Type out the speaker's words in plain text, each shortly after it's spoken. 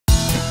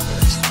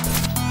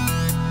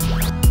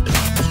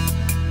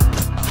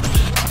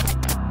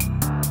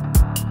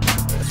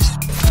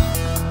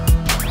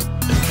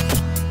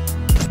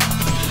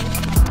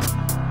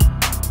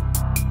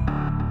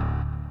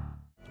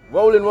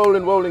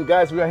rolling,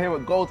 guys. We are here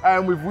at Gold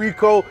Iron with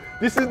Rico.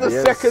 This is the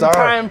second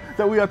time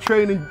that we are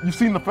training. You've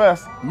seen the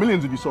first,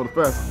 millions of you saw the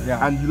first,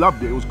 and you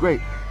loved it. It was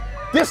great.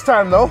 This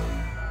time though,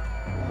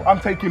 I'm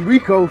taking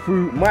Rico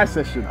through my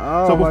session.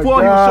 So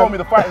before he was showing me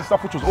the fighting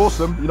stuff, which was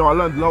awesome, you know, I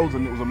learned loads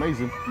and it was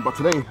amazing. But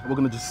today, we're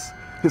gonna just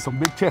hit some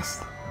big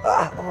chests.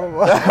 All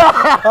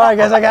right,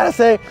 guys, I gotta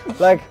say,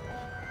 like,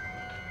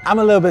 I'm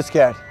a little bit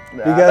scared.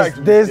 Because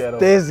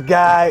this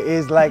guy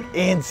is like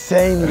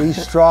insanely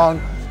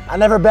strong. I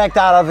never backed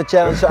out of a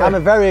challenge, so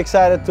I'm very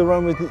excited to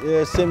run with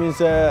Simeon's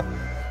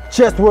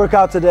chest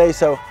workout today.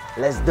 So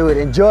let's do it,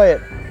 enjoy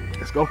it.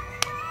 Let's go.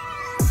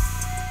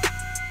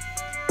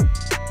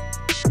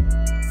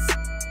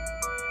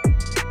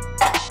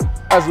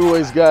 As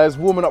always, guys,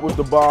 warming up with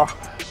the bar.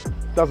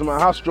 Doesn't matter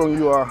how strong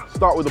you are,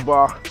 start with the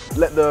bar.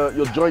 Let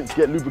your joints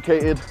get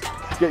lubricated.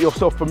 Get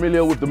yourself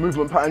familiar with the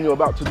movement pattern you're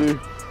about to do.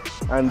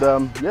 And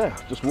yeah,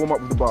 just warm up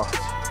with the bar.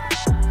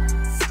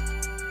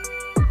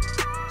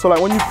 So like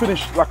when you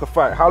finish like a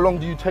fight, how long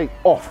do you take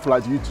off?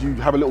 Like do you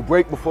have a little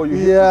break before you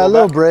a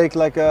little break,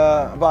 like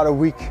about a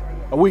week.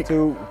 A week?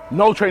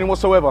 No training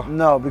whatsoever?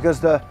 No,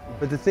 because the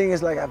thing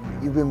is, like,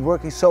 you've been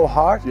working so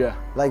hard. Yeah.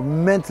 Like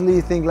mentally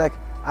you think like,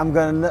 I'm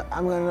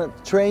gonna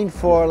train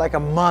for like a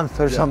month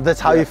or something. That's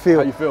how you feel.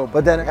 How you feel.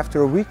 But then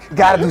after a week, you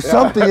gotta do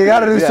something. You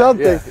gotta do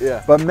something.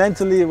 But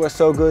mentally, it was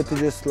so good to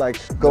just like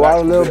go out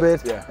a little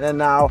bit. And then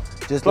now,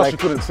 just plus like you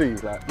couldn't see.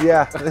 Like.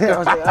 Yeah.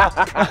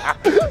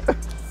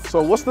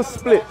 So what's the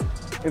split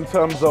in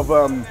terms of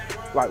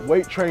like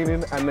weight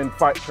training and then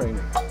fight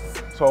training?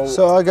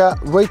 So I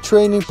got weight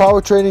training,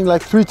 power training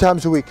like 3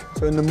 times a week.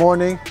 So in the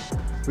morning,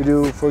 we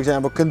do, for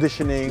example,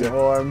 conditioning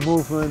or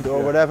movement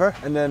or whatever,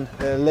 and then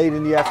late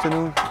in the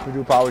afternoon we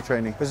do power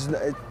training. Because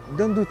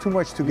don't do too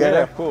much together.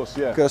 Yeah, of course,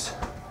 because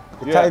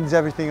it tightens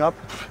everything up.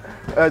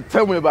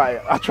 Tell me about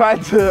it. I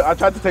tried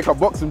to take up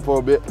boxing for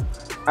a bit,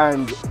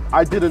 and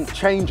I didn't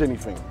change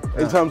anything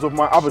in terms of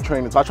my other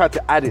training. So I tried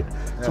to add it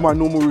to my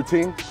normal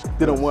routine.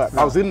 Didn't work.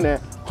 I was in there,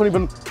 couldn't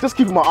even just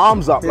keeping my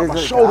arms up. Like my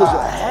shoulders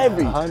were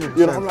heavy. 100%.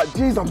 You know, I'm like,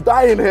 geez, I'm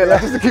dying here,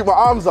 like, just to keep my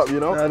arms up. You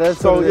know.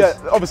 So yeah,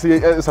 obviously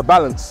it's a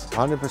balance.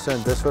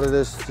 100%. That's what it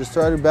is. Just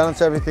try to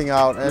balance everything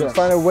out and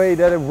find a way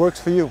that it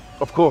works for you.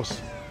 Of course.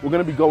 We're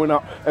going to be going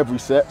up every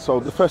set. So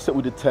the first set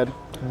we did 10.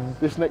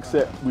 This next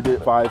set we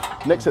did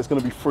 5. Next set's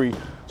going to be 3.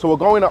 So we're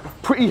going up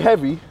pretty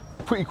heavy,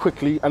 pretty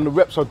quickly, and the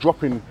reps are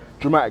dropping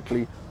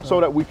dramatically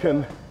so that we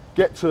can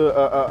get to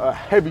a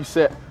heavy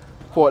set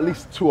for at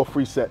least 2 or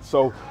 3 sets.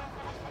 So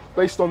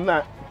based on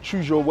that,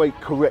 choose your weight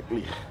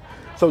correctly.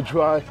 So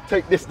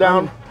take this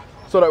down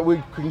so that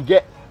we can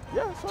get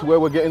to where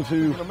we're getting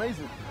to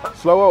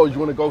slower, or you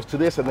want to go to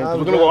this and then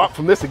we're going to go up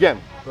from this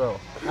again. Bro,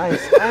 I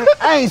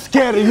ain't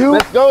scared of you.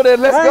 Let's go then,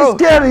 let's go. I ain't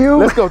scared of you.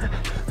 Let's go.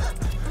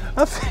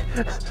 I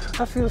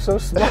feel so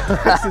small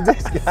next to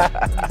this guy.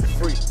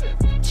 3,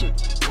 2,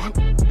 1.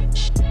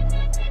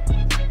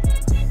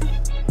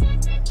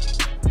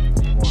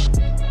 1,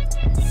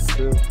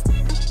 2,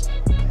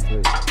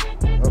 3.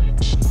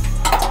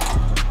 Oh.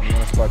 I'm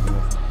gonna start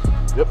this.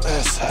 Yep.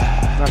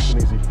 Nice and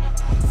easy.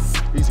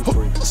 Easy 3.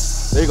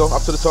 There you go,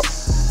 up to the top.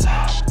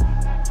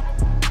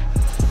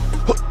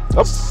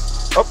 Up,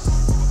 up.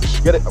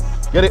 Get it,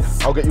 get it.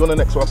 I'll get you on the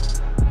next one.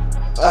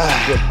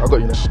 Good, I got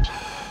you now.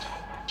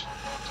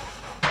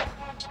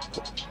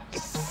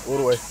 All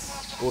the way,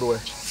 all the way.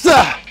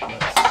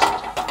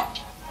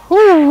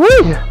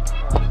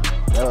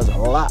 That was a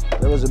lot.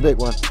 That was a big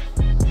one.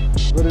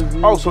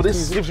 Oh, so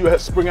this gives you a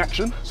spring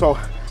action. So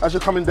as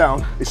you're coming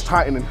down, it's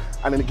tightening,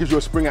 and then it gives you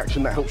a spring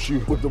action that helps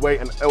you with the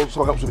weight and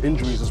also helps with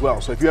injuries as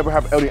well. So if you ever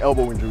have any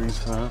elbow injuries,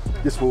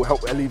 this will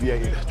help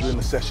alleviate it during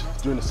the session,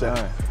 during the set.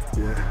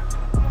 Yeah.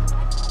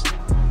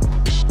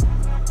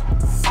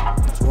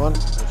 That's 1.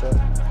 That's it.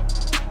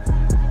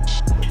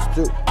 That's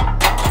 2.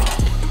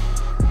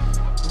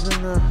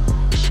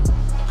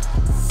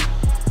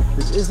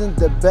 This isn't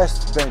the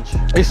best bench.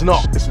 It's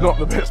not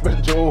the best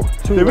bench at all.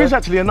 There is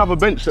actually another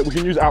bench that we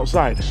can use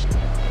outside.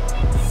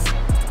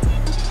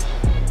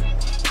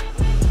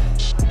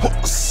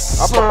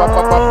 Up, up, up,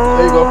 up, up.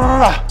 There you go.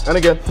 And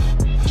again.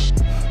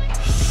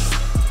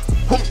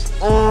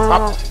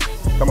 Up.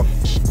 Come on.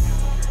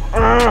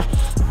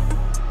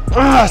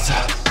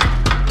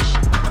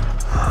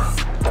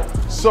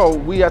 So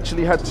we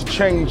actually had to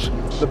change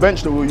the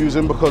bench that we were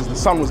using because the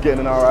sun was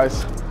getting in our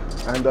eyes,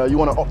 and you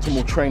want an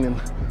optimal training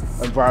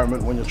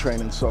environment when you're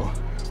training. So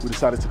we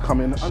decided to come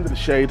in under the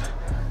shade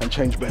and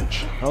change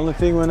bench. The only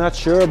thing we're not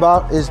sure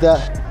about is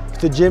that if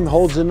the gym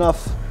holds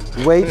enough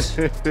weight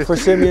for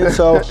Simeon,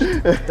 so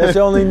that's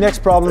the only next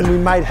problem we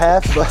might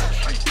have. But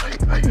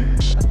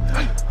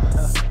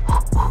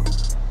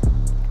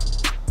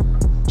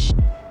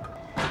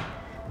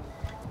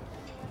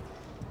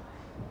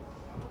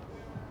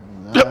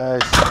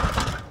nice.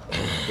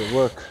 Good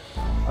work.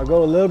 I'll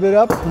go a little bit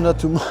up, not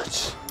too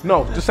much.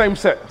 No, the same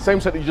set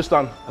that you just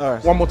done. All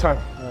right. One more time.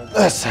 Right.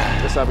 Let's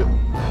have it.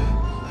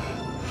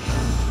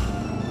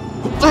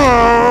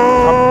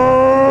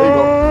 There you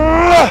go.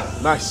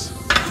 Nice.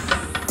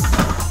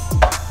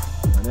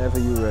 Whenever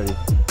you're ready.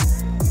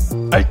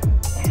 Hey.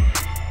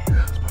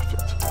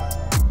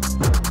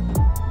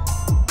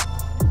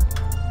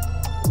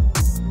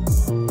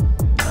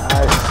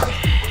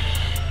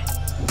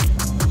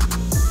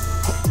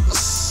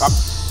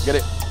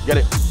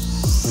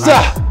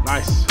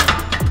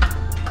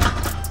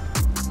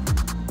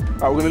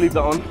 All right, we're gonna leave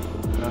that on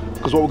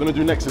because what we're gonna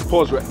do next is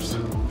pause reps.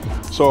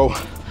 So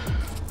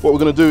what we're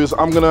gonna do is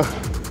I'm gonna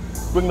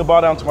bring the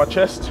bar down to my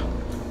chest.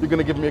 You're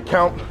gonna give me a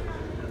count,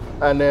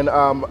 and then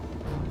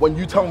when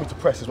you tell me to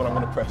press is when I'm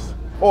gonna press.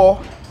 Or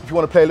if you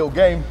wanna play a little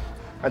game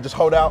and just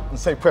hold out and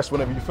say press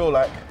whenever you feel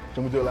like,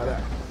 then we do it like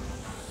that.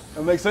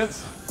 That makes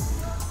sense?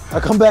 I'll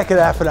come back in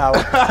half an hour.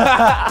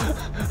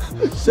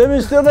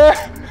 Simeon still there?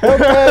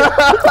 Okay.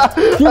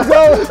 Keep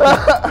going.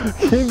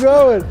 Keep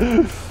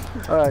going.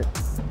 All right.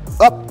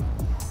 Up.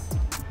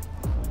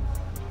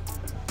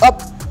 Up.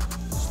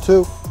 It's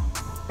 2.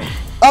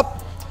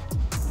 Up.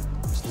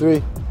 It's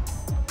 3.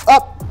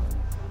 Up.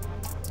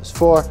 It's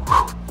 4.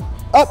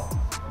 Up.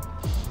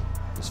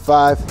 It's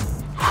 5.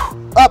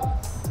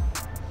 Up.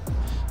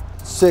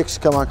 6.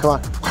 Come on, come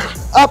on.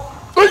 Up.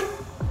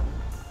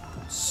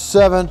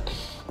 7.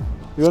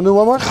 You gonna do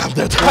one more? I'm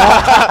dead. I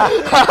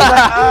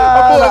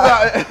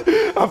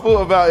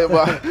thought about it,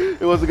 but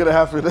it wasn't gonna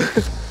happen.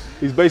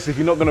 He's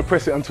basically not gonna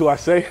press it until I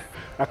say.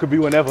 That could be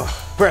whenever.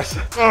 Press.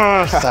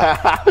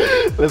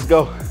 Let's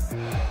go.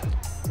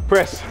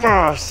 Press.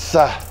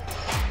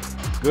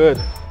 Good.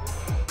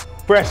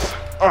 Press.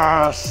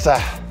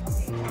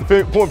 The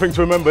important thing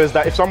to remember is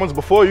that if someone's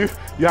before you,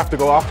 you have to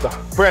go after.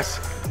 Press.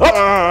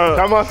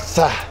 Come on.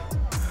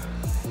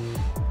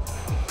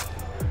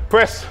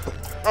 Press.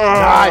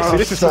 Nice. See,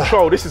 this is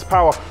control. This is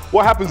power.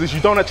 What happens is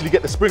you don't actually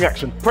get the spring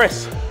action.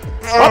 Press.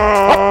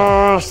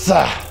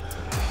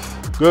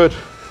 Good.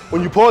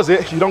 When you pause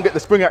it, you don't get the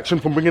spring action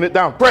from bringing it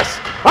down. Press.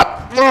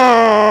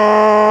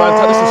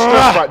 Fantastic. This is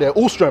strength right there.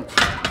 All strength.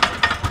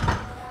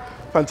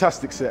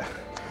 Fantastic set.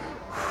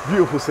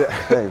 Beautiful set.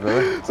 Hey,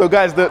 brother. So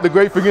guys, the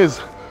great thing is,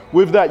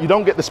 with that, you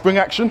don't get the spring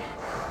action.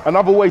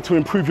 Another way to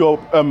improve your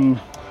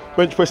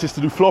bench press is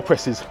to do floor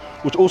presses,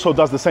 which also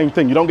does the same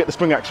thing. You don't get the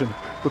spring action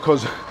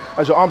because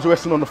as your arms are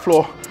resting on the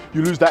floor,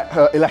 you lose that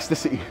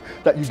elasticity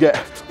that you get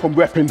from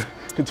repping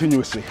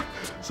continuously.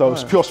 So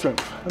it's pure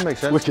strength. That makes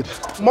sense. Wicked.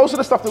 Most of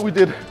the stuff that we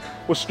did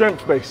was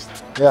strength based.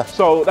 Yeah.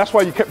 So that's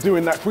why you kept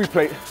doing that free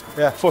plate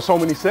for so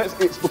many sets.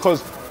 It's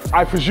because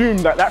I presume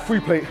that that free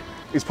plate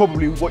is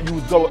probably what you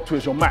would go up to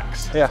as your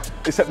max. Yeah.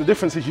 Except the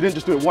difference is you didn't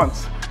just do it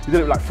once, you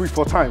did it like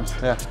 3-4 times.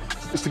 Yeah.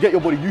 It's to get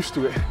your body used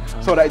to it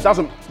so that it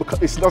doesn't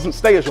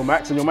stay as your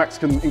max and your max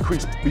can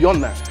increase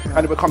beyond that.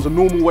 And it becomes a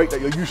normal weight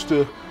that you're used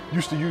to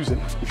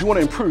using. If you want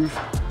to improve,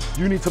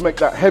 you need to make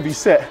that heavy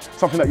set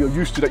something that you're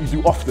used to, that you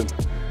do often,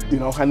 you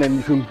know, and then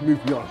you can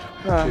move beyond.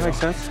 Makes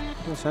sense.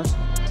 Makes sense.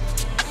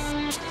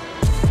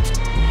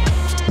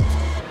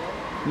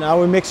 Now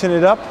we're mixing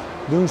it up,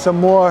 doing some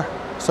more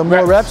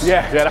reps.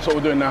 Yeah, that's what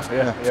we're doing now.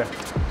 Yeah.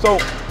 So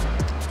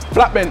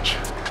flat bench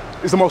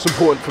is the most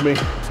important for me,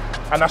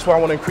 and that's why I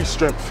want to increase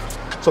strength.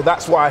 So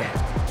that's why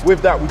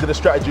with that we did a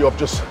strategy of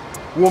just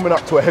warming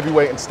up to a heavy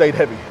weight and stayed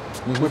heavy.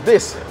 With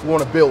this, we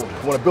want to build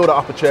our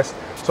upper chest.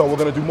 So we're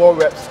going to do more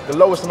reps. The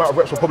lowest amount of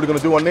reps we're probably going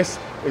to do on this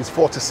is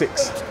 4 to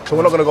 6. So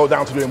we're not going to go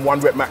down to doing 1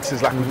 rep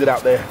maxes like we did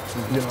out there,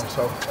 you know.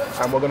 So,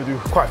 and we're going to do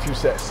quite a few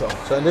sets. So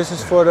this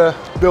is for the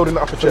building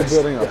the upper chest.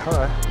 Building up. All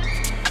right.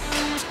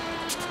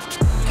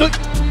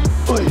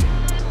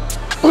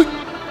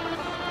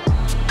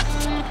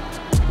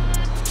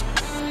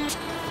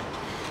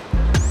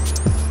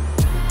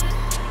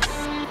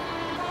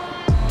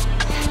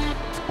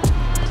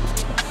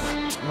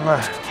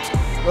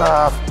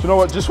 Do you know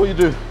what? Just what you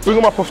do, bring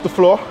them up off the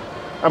floor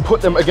and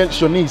put them against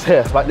your knees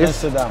here, like this.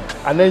 Sit down.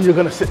 And then you're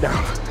gonna sit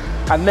down.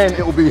 And then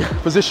it will be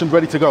positioned,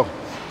 ready to go.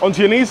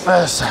 Onto your knees.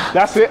 That's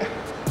it.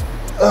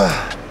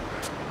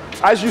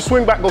 As you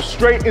swing back, go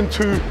straight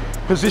into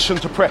position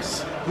to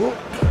press.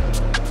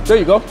 There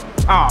you go.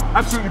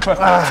 Absolutely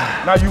perfect.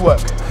 Now you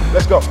work.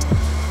 Let's go.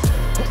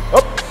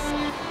 Up.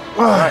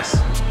 Nice.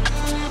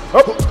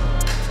 Up.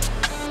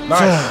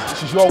 Nice.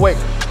 This is your weight.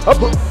 Up.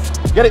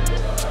 Get it.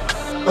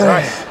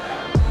 Nice.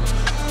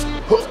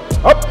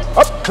 Up,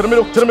 to the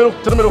middle, to the middle,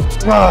 to the middle.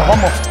 One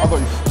more, I got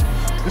you.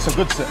 This is a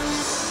good set.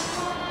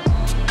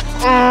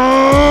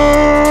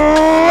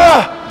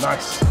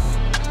 Nice.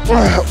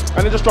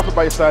 And then just drop it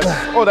by your side.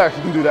 Oh, there,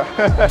 you can do that.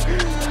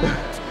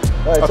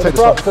 Right,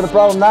 so the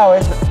problem now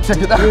is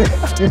take it down.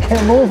 You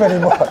can't move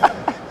anymore.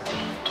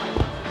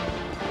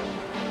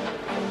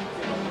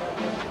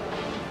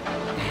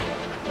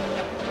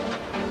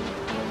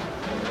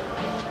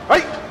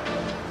 Hey!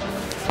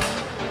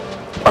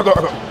 I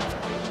got.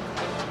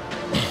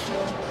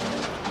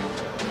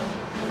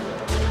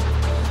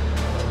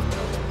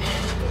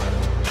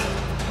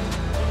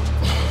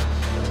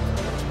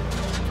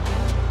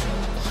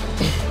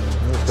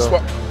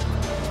 Swap.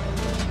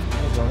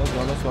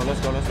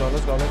 Let's go.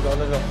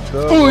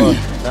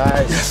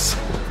 Nice. Yes.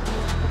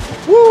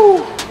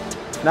 Woo!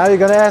 Now you're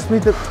gonna ask me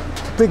to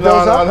pick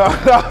those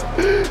up? No.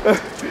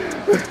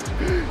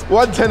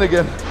 110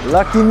 again.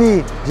 Lucky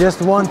me,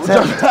 just 110.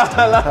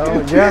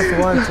 Oh, just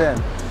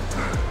 110.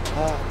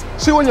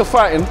 See, when you're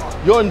fighting,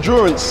 your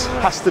endurance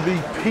has to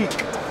be peak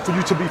for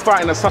you to be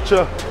fighting at such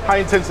a high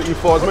intensity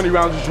for as many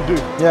rounds as you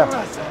do.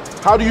 Yeah.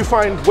 How do you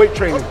find weight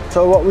training?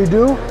 So what we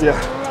do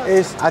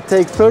is I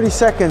take 30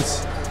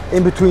 seconds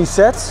in between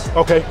sets.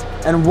 Okay.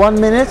 and 1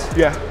 minute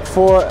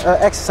for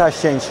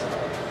exercise change.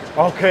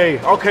 Okay,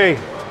 okay.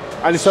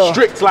 And it's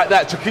strict like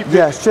that to keep it?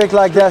 Yeah, strict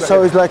like that.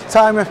 So it's like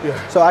timer.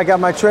 Yeah. So I got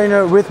my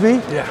trainer with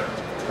me. Yeah.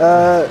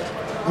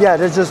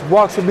 That just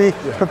walks with me,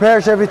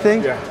 prepares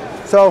everything. Yeah.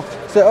 So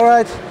say, all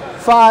right,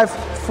 5,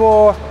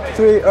 4,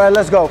 3, all right,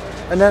 let's go.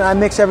 And then I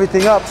mix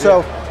everything up.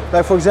 So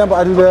like for example,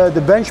 I do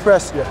the bench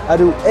press. I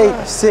do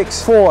 8,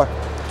 6, 4,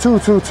 2,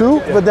 2, 2.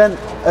 But then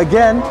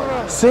again,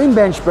 same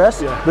bench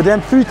press, but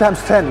then 3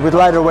 times 10 with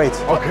lighter weight.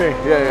 Okay,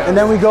 And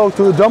then we go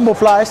to dumbbell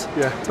flies.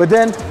 But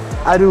then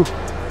I do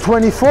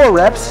 24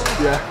 reps,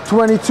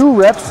 22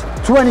 reps,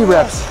 20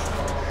 reps.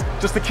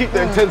 Just to keep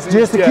the intensity.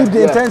 Just to keep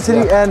the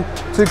intensity and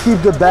to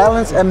keep the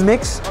balance and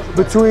mix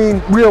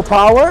between real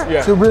power,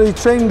 to really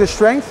train the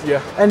strength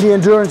and the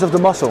endurance of the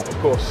muscle. Of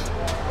course,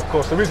 of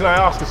course. The reason I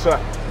ask is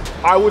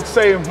I would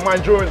say my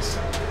endurance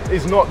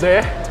is not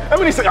there. I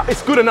mean, it's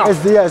good enough.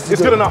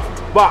 It's good enough.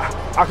 But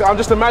I'm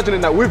just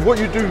imagining that with what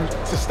you do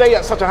to stay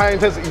at such a high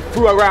intensity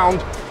through a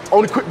round,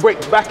 only quick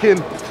breaks back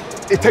in,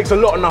 it takes a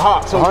lot in the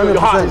heart. So 100%, your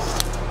heart is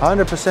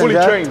 100% fully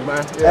trained,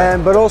 man.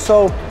 And but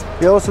also,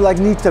 you also like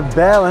need to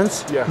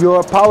balance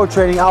your power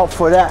training out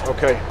for that.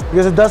 Okay.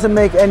 Because it doesn't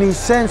make any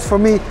sense for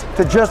me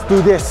to just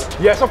do this.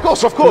 Yes, of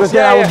course, of course. Because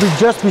then I would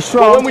just be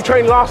strong. But when we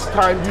trained last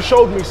time, you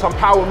showed me some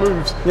power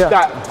moves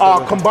that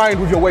are combined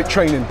with your weight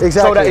training.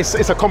 Exactly. So that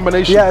it's a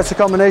combination. Yeah, it's a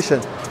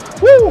combination.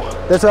 Woo!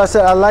 That's why I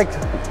said I like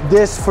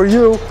this for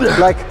you,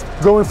 like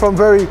going from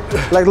very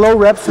like low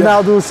reps to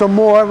now do some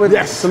more with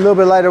a little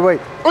bit lighter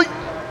weight. Oi.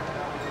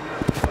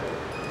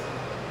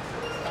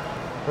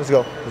 Let's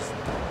go.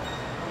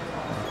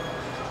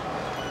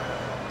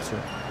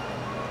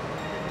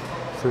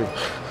 3.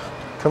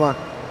 Come on.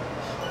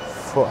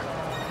 4.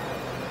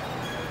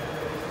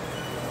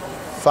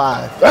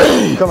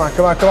 5. Come on,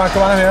 come on, come on,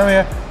 come on. I'm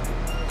here.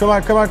 Come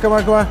on, come on, come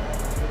on, come on.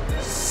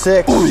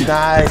 6.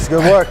 Nice,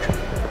 good work.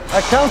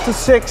 I count to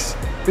 6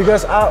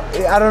 because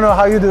I don't know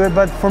how you do it,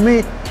 but for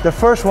me, the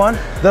first one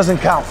doesn't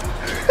count.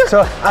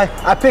 So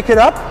I pick it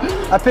up,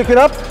 I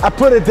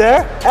put it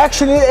there.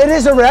 Actually, it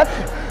is a rep.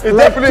 It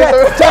definitely is a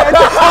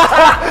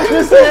rep.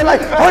 You're saying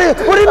like,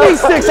 what do you mean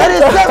 6? I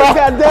did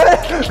 7,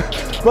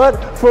 goddammit. But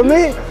for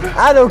me,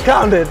 I don't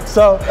count it,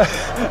 so.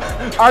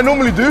 I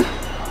normally do,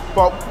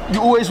 but you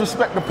always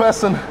respect the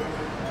person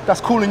that's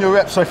calling your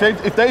reps. So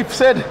if they've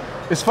said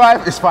it's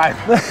 5, it's 5.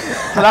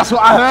 So that's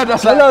what I heard.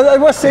 That's like, no, it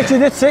was 6. You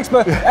did 6,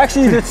 but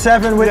actually you did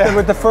 7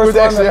 with the first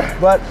one.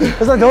 But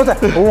it's like, don't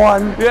say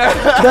 1. Yeah.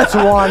 That's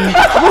 1. What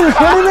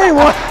do you mean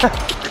 1?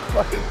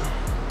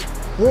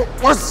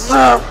 What's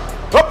up?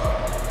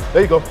 Oh,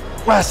 there you go.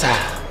 What's up?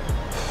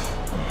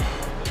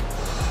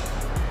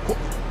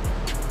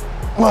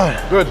 1.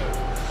 Good.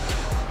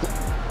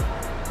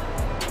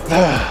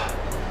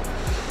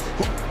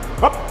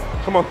 Up.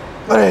 Come on.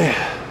 3.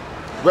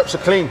 Reps are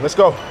clean. Let's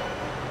go.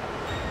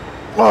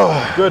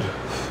 Good.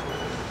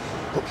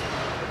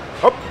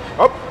 Up,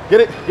 up.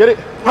 Get it, get it.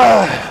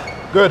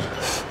 Good.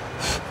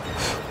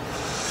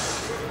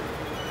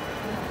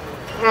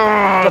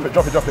 Drop it,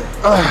 drop it, drop it.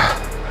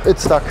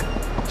 It's stuck.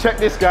 Check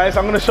this, guys.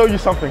 I'm going to show you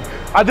something.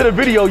 I did a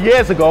video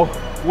years ago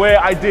where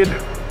I did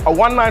a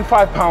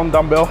 195 pound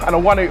dumbbell and a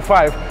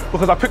 185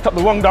 because I picked up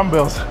the wrong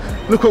dumbbells.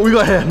 Look what we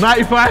got here.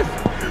 95,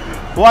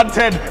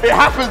 110. It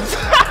happens.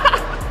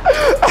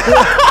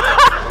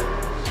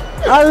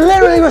 I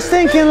literally was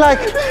thinking like,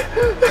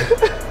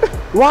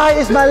 why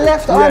is my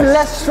left arm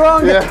less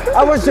strong?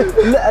 I was just,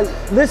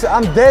 listen,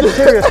 I'm dead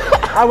serious.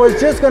 I was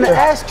just gonna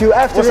ask you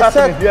after this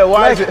set. Yeah,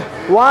 why is it?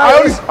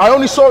 Why? I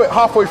only saw it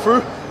halfway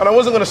through and I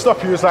wasn't gonna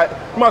stop you. It's like,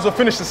 you might as well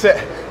finish the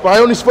set. But I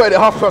only spotted it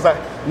halfway through. I was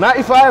like,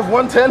 95,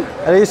 110.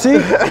 And you see?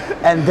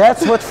 And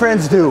that's what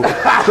friends do.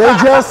 They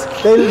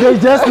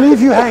just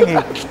leave you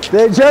hanging.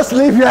 They just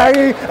leave you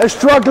hanging and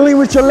struggling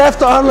with your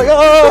left arm like,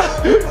 oh.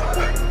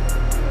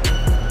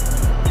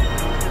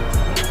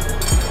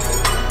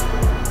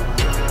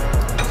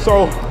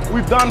 So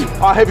we've done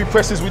our heavy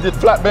presses. We did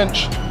flat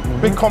bench,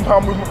 big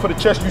compound movement for the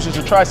chest, uses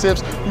your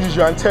triceps, uses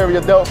your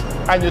anterior delts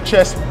and your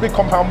chest, big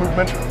compound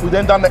movement. We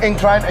then done the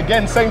incline,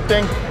 again, same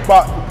thing,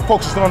 but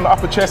focusing on the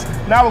upper chest.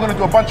 Now we're gonna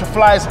do a bunch of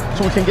flies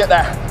so we can get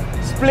that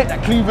split,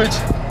 that cleavage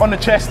on the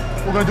chest.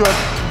 We're gonna do a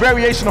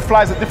variation of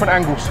flies at different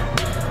angles.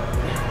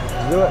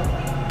 Do it.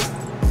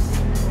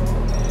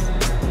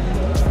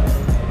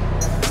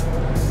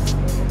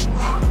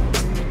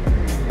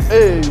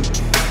 Hey.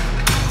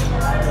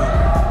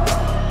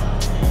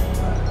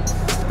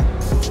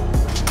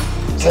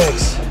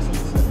 Six.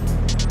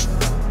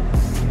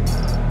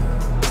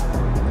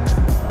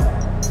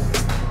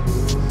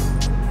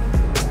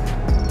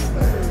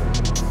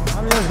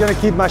 I'm just gonna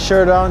keep my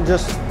shirt on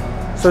just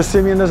so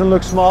Simeon doesn't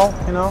look small,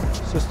 you know?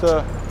 It's just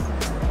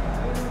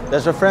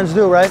that's what friends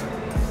do, right?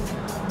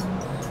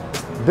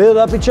 Build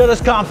up each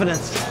other's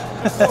confidence.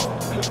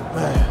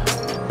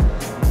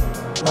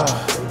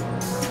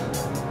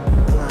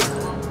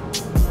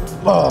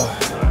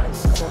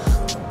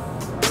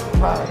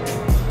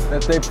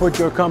 That they put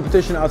your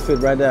competition outfit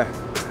right there.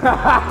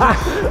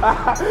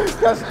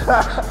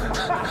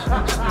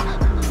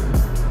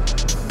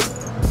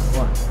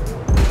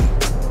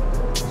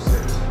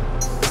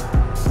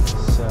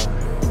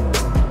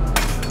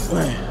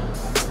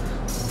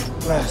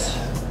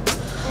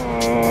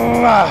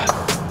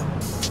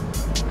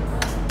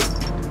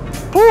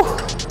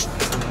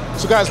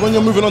 guys, when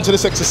you're moving on to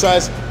this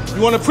exercise,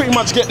 you want to pretty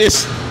much get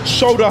this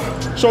shoulder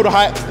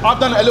height. I've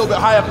done it a little bit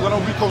higher because I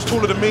know Rico's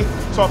taller than me,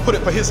 so I put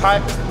it for his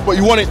height. But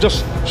you want it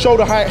just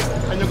shoulder height,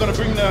 and you're going to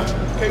bring the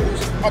cables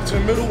up to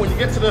the middle. When you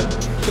get to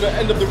the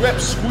end of the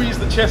reps, squeeze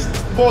the chest,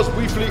 pause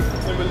briefly,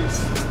 and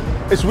release.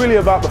 It's really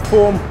about the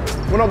form.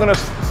 We're not going to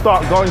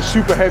start going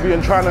super heavy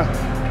and trying to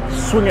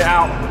swing it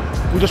out.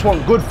 We just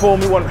want good form.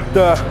 We want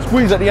the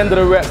squeeze at the end of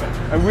the rep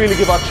and really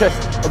give our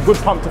chest a good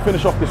pump to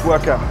finish off this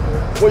workout.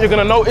 What you're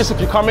gonna notice if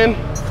you come in,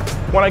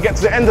 when I get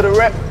to the end of the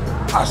rep,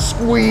 I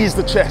squeeze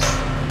the chest.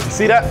 You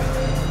see that?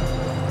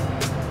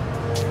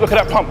 Look at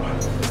that pump.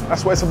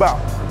 That's what it's about.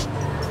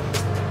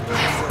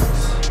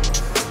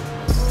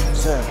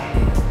 7,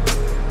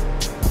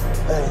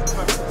 8.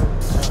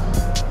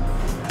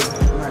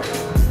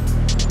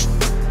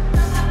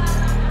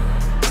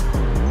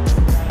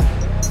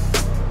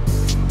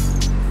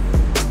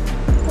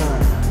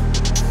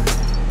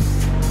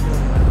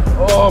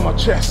 Oh, my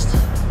chest.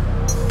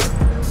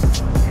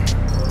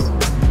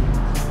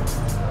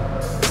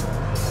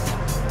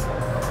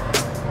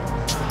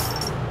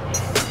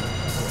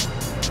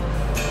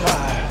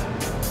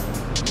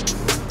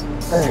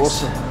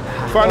 Awesome.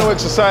 Final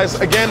exercise,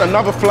 again,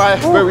 another fly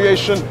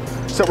variation,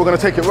 except we're gonna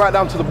take it right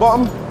down to the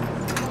bottom.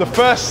 The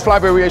first fly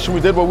variation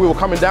we did where we were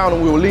coming down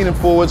and we were leaning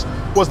forwards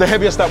was the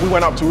heaviest that we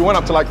went up to. We went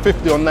up to like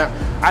 50 on that.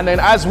 And then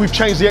as we've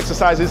changed the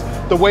exercises,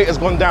 the weight has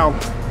gone down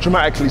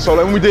dramatically. So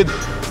when we did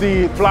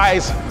the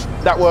flies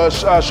that were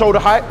shoulder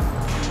height,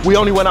 we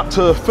only went up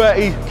to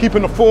 30,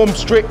 keeping the form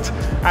strict,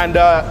 and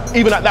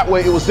even at that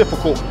weight, it was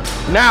difficult.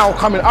 Now,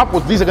 coming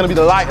upwards, these are gonna be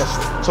the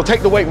lightest. So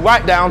take the weight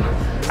right down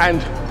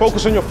and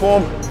focus on your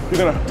form.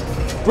 You're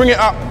gonna bring it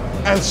up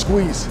and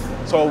squeeze.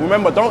 So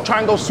remember, don't try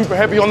and go super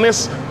heavy on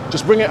this,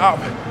 just bring it up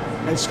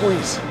and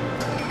squeeze.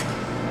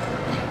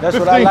 That's 15.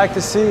 what I like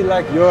to see,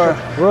 like you're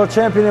world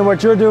champion in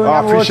what you're doing,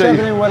 I'm world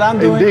champion in what I'm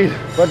doing. Indeed.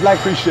 But like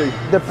Appreciate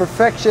the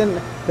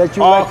perfection that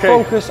you like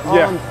focus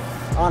on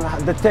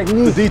the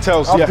technique, the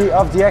details of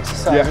the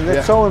exercise, and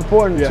it's so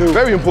important to.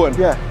 Very important.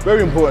 Yeah,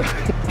 very important.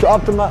 To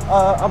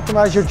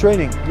optimize your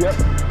training. Yep.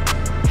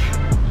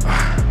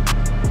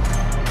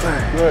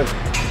 Good.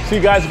 See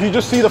guys, if you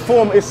just see the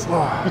form, it's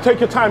you take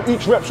your time.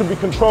 Each rep should be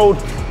controlled,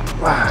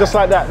 just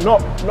like that.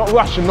 Not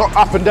rushing, not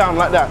up and down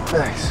like that.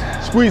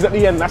 Thanks. Squeeze at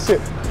the end. That's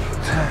it.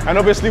 And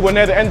obviously, when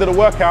they're at the end of the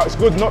workout, it's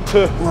good not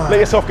to let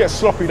yourself get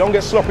sloppy. Don't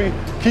get sloppy.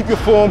 Keep your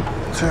form.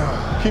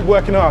 Keep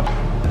working hard.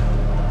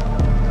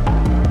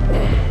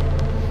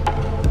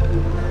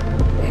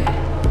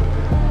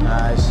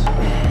 Nice.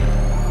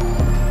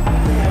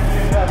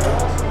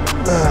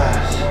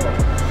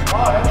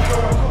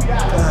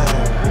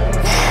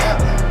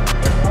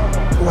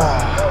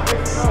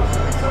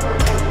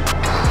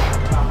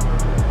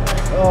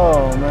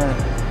 Oh man.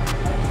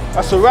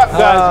 That's a wrap,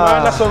 guys,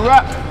 man. That's a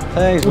wrap.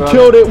 Thanks, we bro.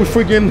 killed it. We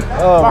friggin',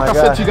 like I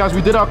said God. to you guys,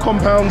 we did our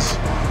compounds.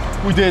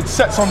 We did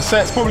sets on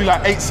sets, probably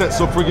like 8 sets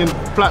of friggin'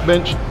 flat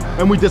bench.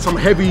 And we did some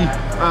heavy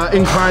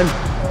incline.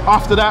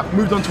 After that,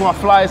 moved on to our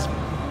flies,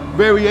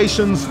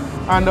 variations.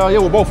 And yeah,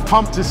 we're both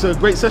pumped. It's a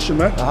great session,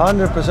 man.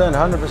 100%,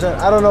 100%.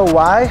 I don't know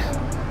why,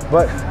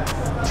 but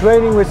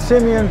training with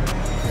Simeon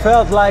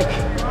felt like,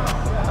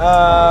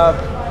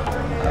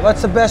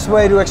 what's the best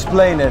way to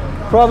explain it?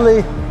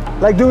 Probably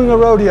like doing a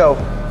rodeo.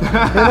 You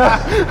know,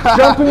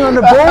 jumping on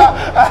the bull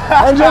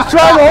and just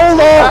trying to hold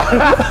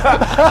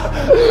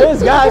on.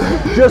 This guy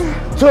just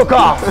took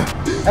off,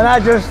 and I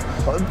just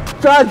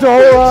tried to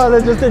hold on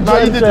and just enjoy it.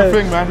 No, you did your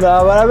thing, man.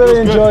 No, but I really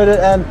enjoyed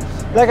it, and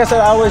like I said,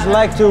 I always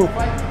like to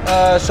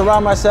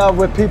surround myself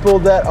with people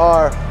that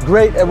are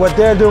great at what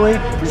they're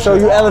doing, so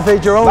you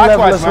elevate your own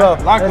level as well.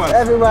 Likewise.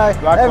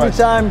 Every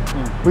time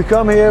we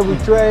come here, we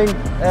train,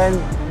 and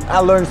I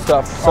learn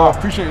stuff. So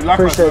appreciate it.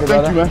 Likewise. Appreciate it,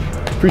 Thank you, man.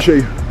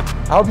 Appreciate you.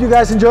 I hope you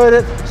guys enjoed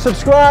it.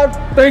 Subscribe.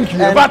 Thank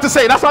you. I'm about to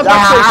say, that's what I was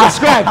about to say.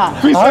 Subscribe.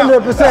 Peace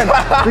 100%.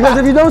 out. Because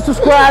if you don't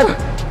subscribe,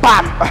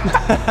 pop.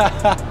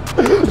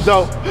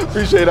 No,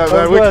 appreciate that,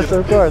 man.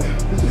 Of course.